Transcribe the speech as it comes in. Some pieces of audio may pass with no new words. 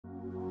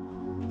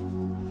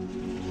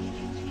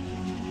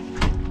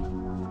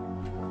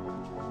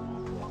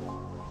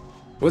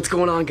What's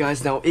going on,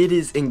 guys? Now it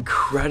is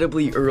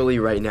incredibly early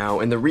right now,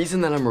 and the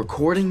reason that I'm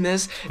recording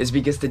this is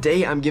because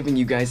today I'm giving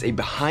you guys a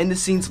behind the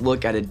scenes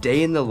look at a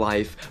day in the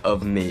life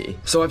of me.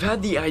 So I've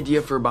had the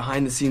idea for a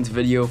behind the scenes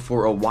video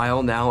for a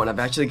while now, and I've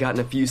actually gotten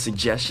a few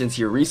suggestions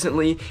here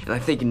recently, and I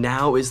think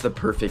now is the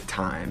perfect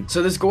time.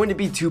 So there's going to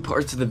be two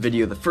parts of the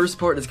video. The first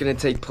part is going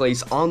to take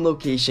place on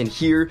location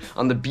here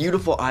on the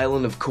beautiful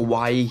island of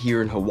Kauai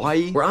here in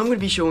Hawaii, where I'm going to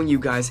be showing you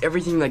guys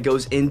everything that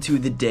goes into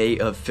the day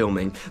of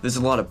filming. There's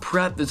a lot of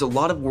prep, there's a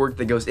lot of work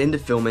that goes into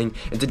filming,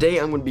 and today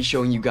I'm going to be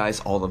showing you guys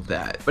all of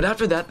that. But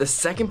after that, the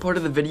second part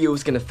of the video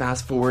is going to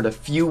fast forward a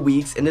few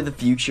weeks into the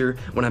future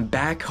when I'm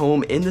back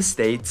home in the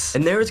States,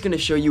 and there it's going to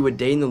show you a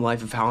day in the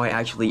life of how I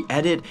actually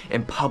edit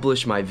and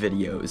publish my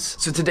videos.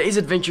 So today's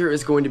adventure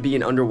is going to be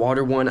an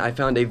underwater one. I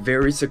found a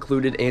very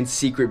secluded and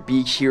secret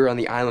beach here on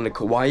the island of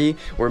Kauai,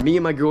 where me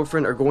and my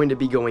girlfriend are going to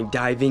be going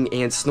diving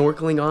and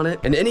snorkeling on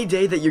it. And any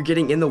day that you're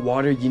getting in the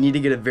water, you need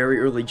to get a very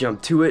early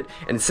jump to it,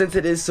 and since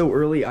it is so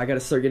early, I gotta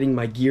start getting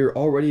my gear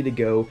all ready to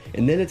go,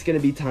 and then it's gonna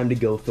be time to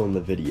go film the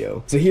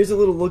video. So here's a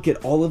little look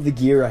at all of the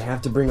gear I have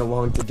to bring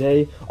along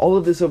today. All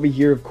of this over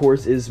here, of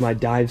course, is my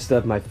dive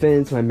stuff, my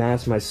fins, my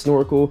mask, my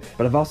snorkel,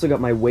 but I've also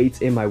got my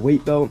weights in my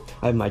weight belt.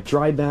 I have my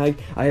dry bag,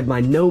 I have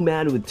my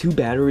Nomad with 2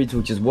 batteries,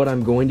 which is what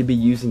I'm going to be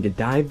using to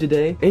dive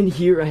today, and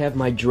here I have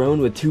my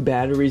drone with 2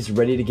 batteries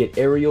ready to get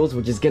aerials,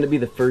 which is gonna be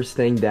the first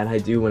thing that I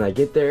do when I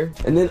get there.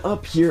 And then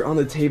up here on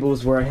the table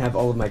is where I have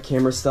all of my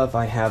camera stuff.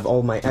 I have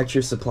all my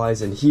extra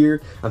supplies in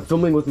here. I'm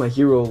filming with my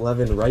Hero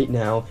 11 right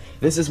now.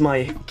 This is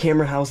my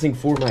camera housing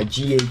for my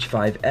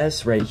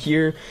GH5S right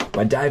here,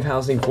 my dive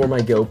housing for my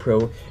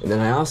GoPro, and then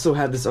I also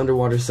have this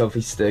underwater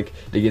selfie stick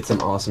to get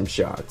some awesome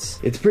shots.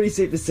 It's pretty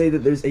safe to say that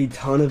there's a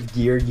ton of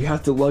gear. You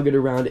have to lug it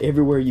around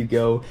everywhere you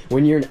go.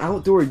 When you're an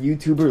outdoor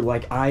YouTuber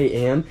like I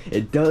am,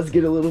 it does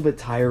get a little bit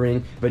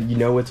tiring, but you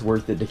know it's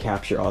worth it to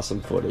capture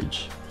awesome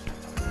footage.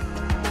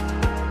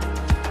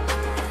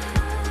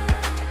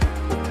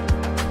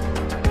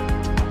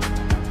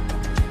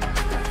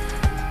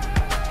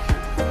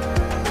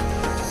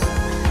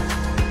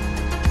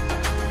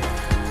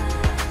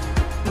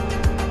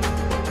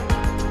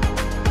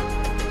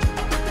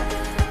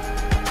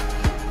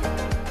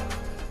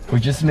 We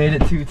just made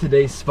it to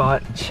today's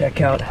spot. Check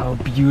out how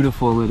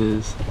beautiful it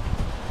is.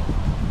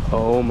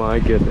 Oh my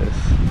goodness.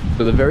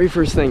 So the very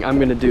first thing I'm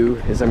gonna do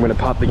is I'm gonna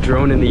pop the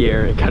drone in the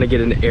air and kind of get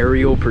an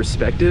aerial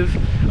perspective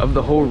of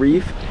the whole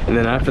reef, and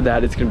then after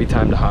that it's gonna be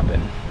time to hop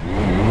in.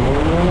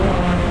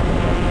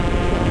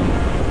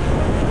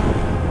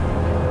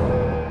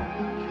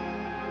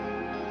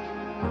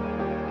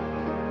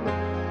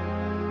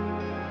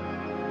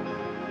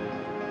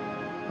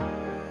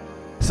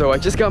 So I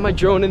just got my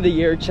drone in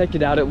the air, checked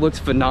it out, it looks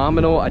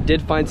phenomenal. I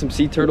did find some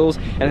sea turtles,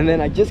 and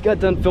then I just got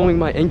done filming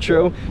my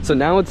intro, so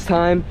now it's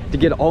time to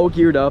get all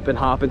geared up and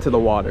hop into the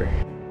water.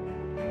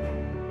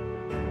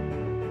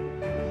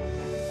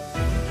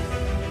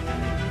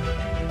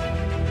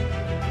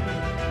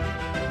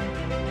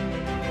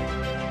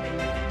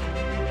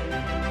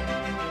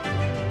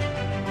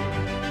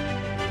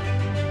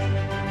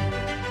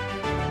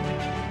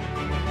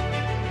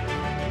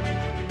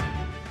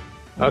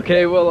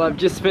 Okay, well, I've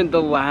just spent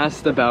the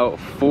last about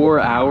 4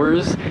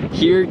 hours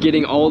here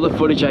getting all the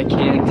footage I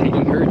can,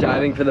 taking her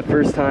diving for the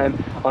first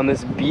time on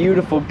this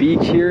beautiful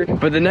beach here.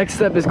 But the next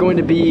step is going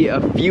to be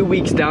a few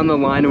weeks down the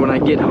line when I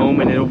get home,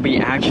 and it'll be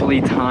actually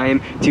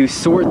time to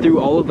sort through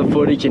all of the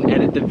footage and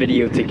edit the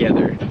video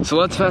together. So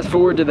let's fast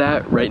forward to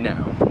that right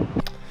now.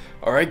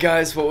 Alright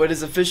guys, well, it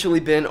has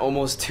officially been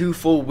almost 2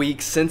 full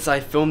weeks since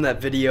I filmed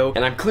that video,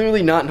 and I'm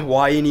clearly not in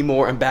Hawaii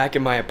anymore. I'm back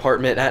in my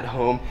apartment at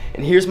home,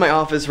 and here's my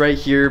office right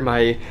here,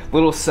 my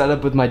little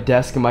setup with my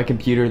desk and my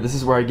computer. This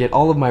is where I get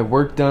all of my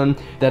work done.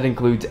 That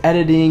includes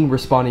editing,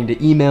 responding to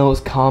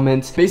emails,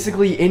 comments,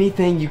 basically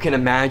anything you can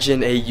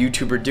imagine a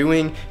YouTuber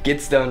doing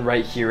gets done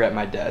right here at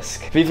my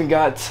desk. I've even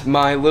got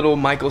my little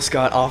Michael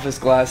Scott office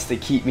glass to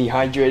keep me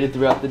hydrated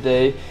throughout the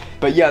day.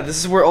 But yeah, this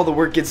is where all the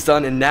work gets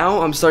done, and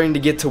now I'm starting to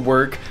get to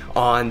work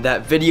on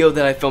that video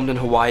that I filmed in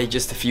Hawaii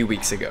just a few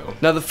weeks ago.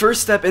 Now the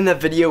first step in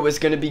that video is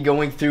going to be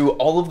going through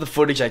all of the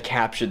footage I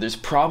captured. There's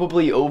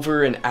probably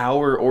over an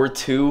hour or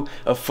 2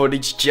 of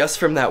footage just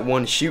from that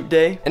one shoot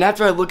day. And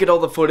after I look at all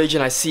the footage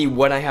and I see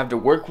what I have to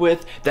work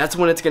with, that's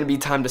when it's going to be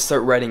time to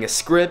start writing a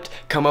script,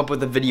 come up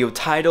with a video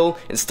title,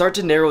 and start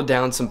to narrow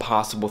down some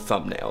possible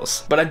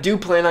thumbnails. But I do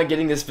plan on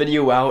getting this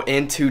video out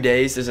in 2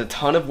 days. There's a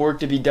ton of work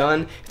to be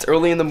done. It's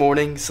early in the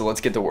morning, so let's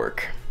get to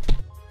work.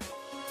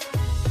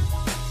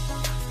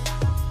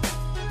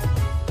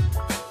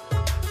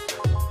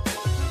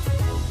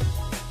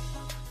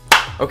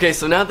 Okay,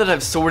 so now that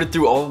I've sorted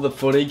through all of the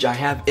footage, I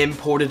have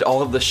imported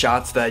all of the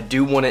shots that I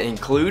do want to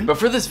include. But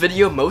for this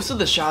video, most of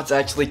the shots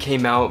actually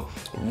came out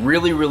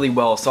really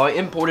well. So I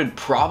imported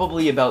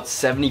probably about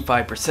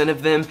 75%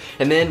 of them,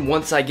 and then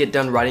once I get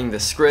done writing the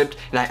script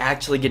and I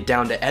actually get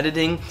down to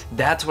editing,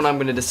 that's when I'm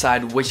going to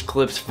decide which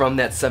clips from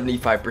that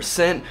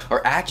 75%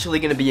 are actually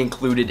going to be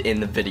included in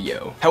the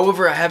video.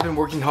 However, I have been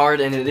working hard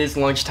and it is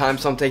lunchtime,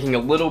 so I'm taking a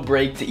little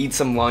break to eat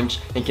some lunch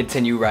and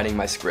continue writing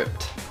my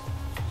script.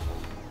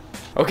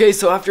 Okay,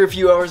 so after a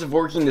few hours of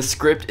working, the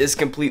script is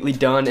completely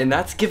done, and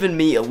that's given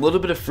me a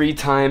little bit of free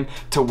time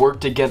to work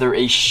together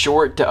a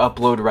short to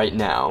upload right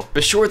now.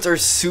 The shorts are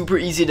super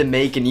easy to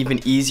make and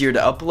even easier to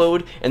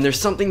upload, and there's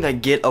something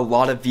that get a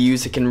lot of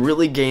views that can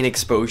really gain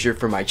exposure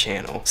for my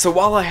channel. So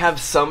while I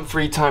have some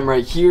free time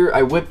right here,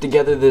 I whipped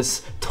together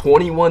this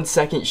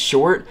 21-second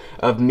short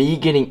of me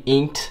getting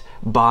inked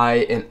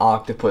by an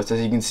octopus,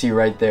 as you can see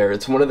right there.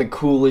 It's one of the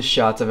coolest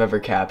shots I've ever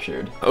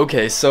captured.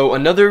 Okay, so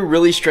another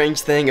really strange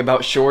thing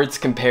about shorts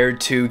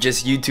compared to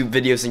just YouTube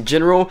videos in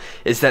general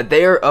is that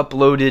they are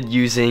uploaded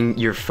using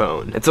your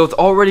phone. And so it's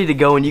all ready to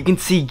go, and you can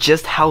see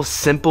just how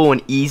simple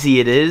and easy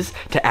it is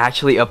to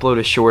actually upload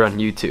a short on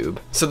YouTube.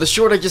 So the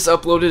short I just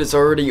uploaded is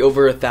already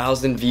over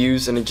 1,000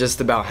 views in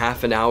just about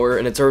half an hour,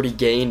 and it's already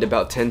gained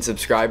about 10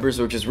 subscribers,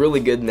 which is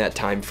really good in that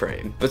time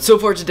frame. But so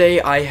far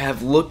today, I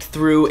have looked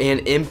through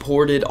and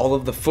imported all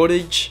of the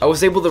footage. I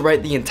was able to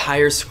write the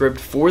entire script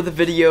for the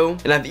video,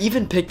 and I've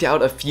even picked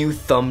out a few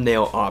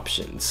thumbnail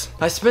options.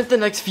 I spent the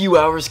next few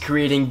hours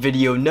creating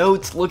video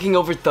notes, looking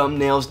over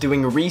thumbnails,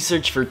 doing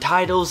research for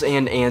titles,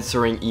 and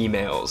answering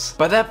emails.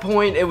 By that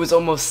point, it was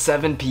almost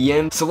 7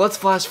 p.m., so let's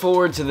flash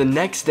forward to the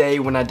next day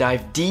when I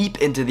dive deep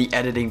into the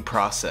editing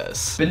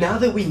process. But now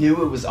that we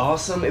knew it was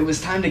awesome, it was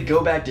time to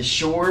go back to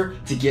shore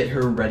to get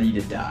her ready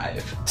to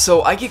dive.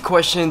 So I get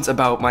questions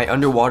about my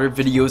underwater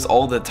videos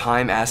all the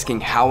time,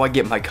 asking how I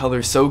get my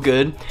color so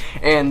good,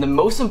 and the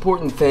most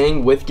important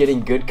thing with getting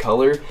good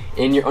color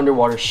in your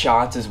underwater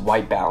shots is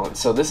white balance.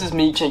 So this is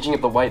me changing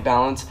up the white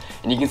balance,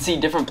 and you can see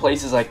different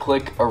places I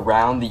click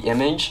around the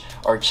image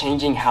are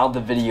changing how the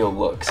video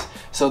looks.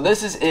 So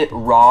this is it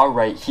raw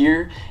right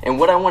here, and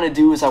what I want to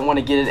do is I want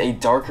to get it a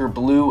darker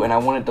blue, and I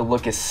want it to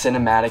look as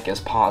cinematic as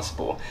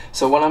possible.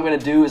 So what I'm going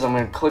to do is I'm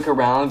going to click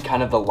around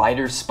kind of the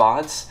lighter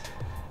spots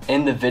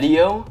in the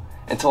video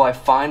until I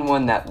find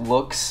one that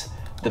looks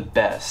the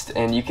best.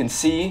 And you can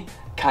see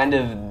kind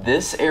of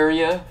this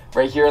area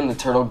right here on the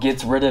turtle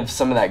gets rid of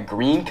some of that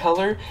green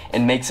color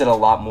and makes it a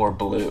lot more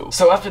blue.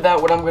 So after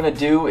that, what I'm gonna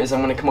do is I'm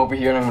gonna come over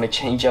here and I'm gonna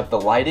change up the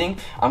lighting.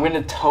 I'm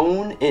gonna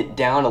tone it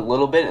down a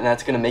little bit, and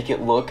that's gonna make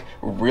it look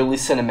really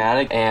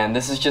cinematic. And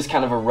this is just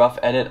kind of a rough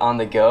edit on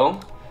the go,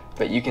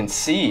 but you can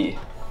see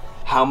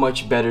how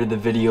much better the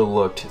video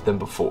looked than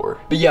before.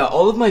 But yeah,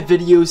 all of my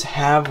videos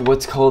have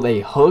what's called a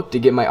hook to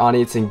get my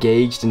audience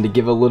engaged and to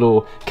give a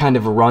little kind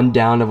of a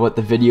rundown of what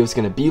the video is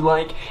going to be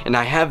like, and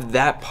I have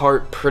that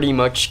part pretty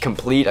much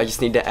complete. I just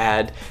need to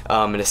add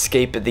an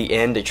escape at the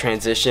end to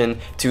transition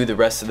to the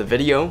rest of the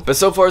video. But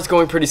so far it's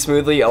going pretty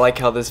smoothly. I like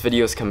how this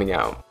video is coming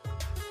out.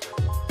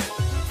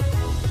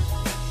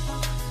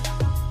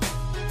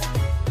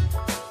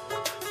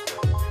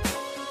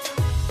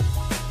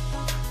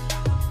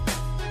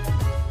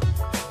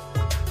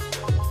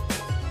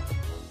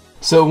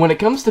 So when it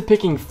comes to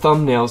picking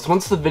thumbnails,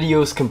 once the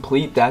video is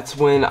complete, that's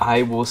when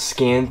I will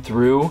scan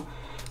through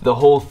the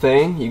whole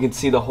thing. You can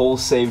see the whole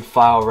saved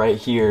file right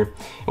here.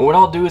 And what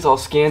I'll do is I'll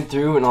scan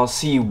through and I'll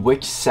see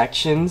which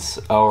sections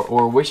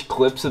or which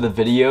clips of the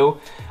video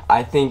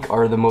I think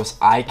are the most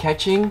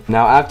eye-catching.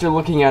 Now after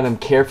looking at them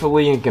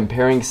carefully and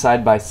comparing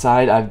side by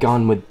side, I've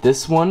gone with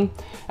this one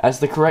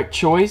as the correct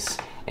choice.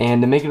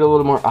 And to make it a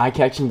little more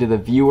eye-catching to the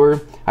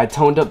viewer, I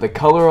toned up the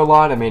color a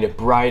lot. I made it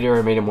brighter,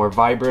 I made it more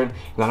vibrant,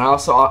 and then I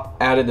also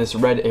added this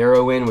red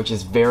arrow in, which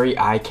is very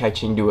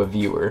eye-catching to a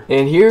viewer.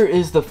 And here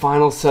is the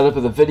final setup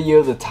of the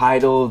video, the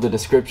title, the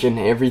description,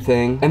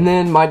 everything. And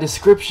then my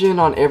description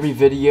on every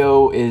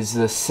video is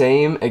the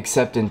same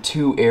except in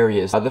two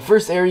areas. The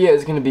first area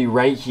is going to be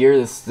right here,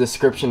 this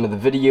description of the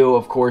video.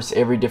 Of course,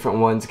 every different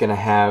one's going to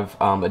have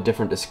a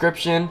different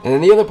description. And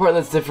then the other part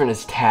that's different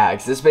is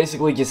tags. This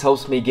basically just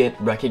helps me get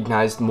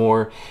recognized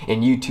more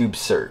in YouTube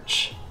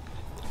search.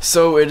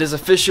 So it is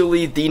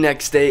officially the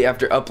next day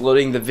after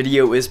uploading. The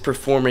video is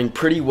performing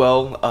pretty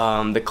well.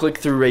 The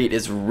click-through rate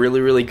is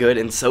really good,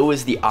 and so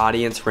is the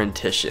audience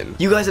rendition.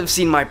 You guys have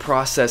seen my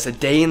process, a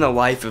day in the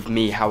life of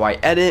me, how I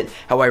edit,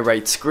 how I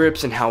write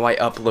scripts, and how I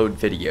upload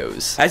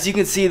videos. As you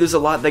can see, there's a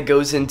lot that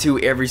goes into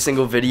every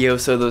single video,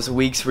 so those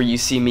weeks where you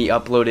see me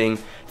uploading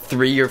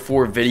 3 or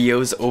 4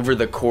 videos over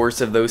the course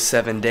of those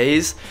 7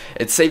 days,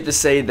 it's safe to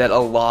say that a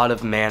lot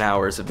of man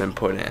hours have been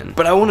put in.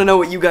 But I want to know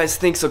what you guys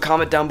think, so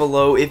comment down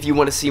below if you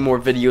want to see more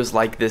videos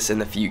like this in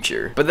the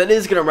future. But that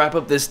is going to wrap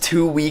up this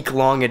 2-week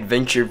long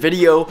adventure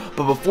video,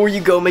 but before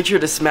you go, make sure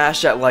to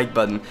smash that like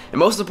button, and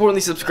most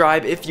importantly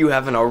subscribe if you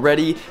haven't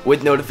already,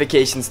 with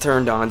notifications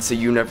turned on so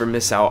you never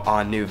miss out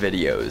on new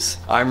videos.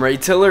 I'm Ray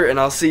Tiller, and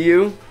I'll see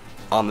you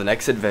on the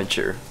next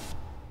adventure.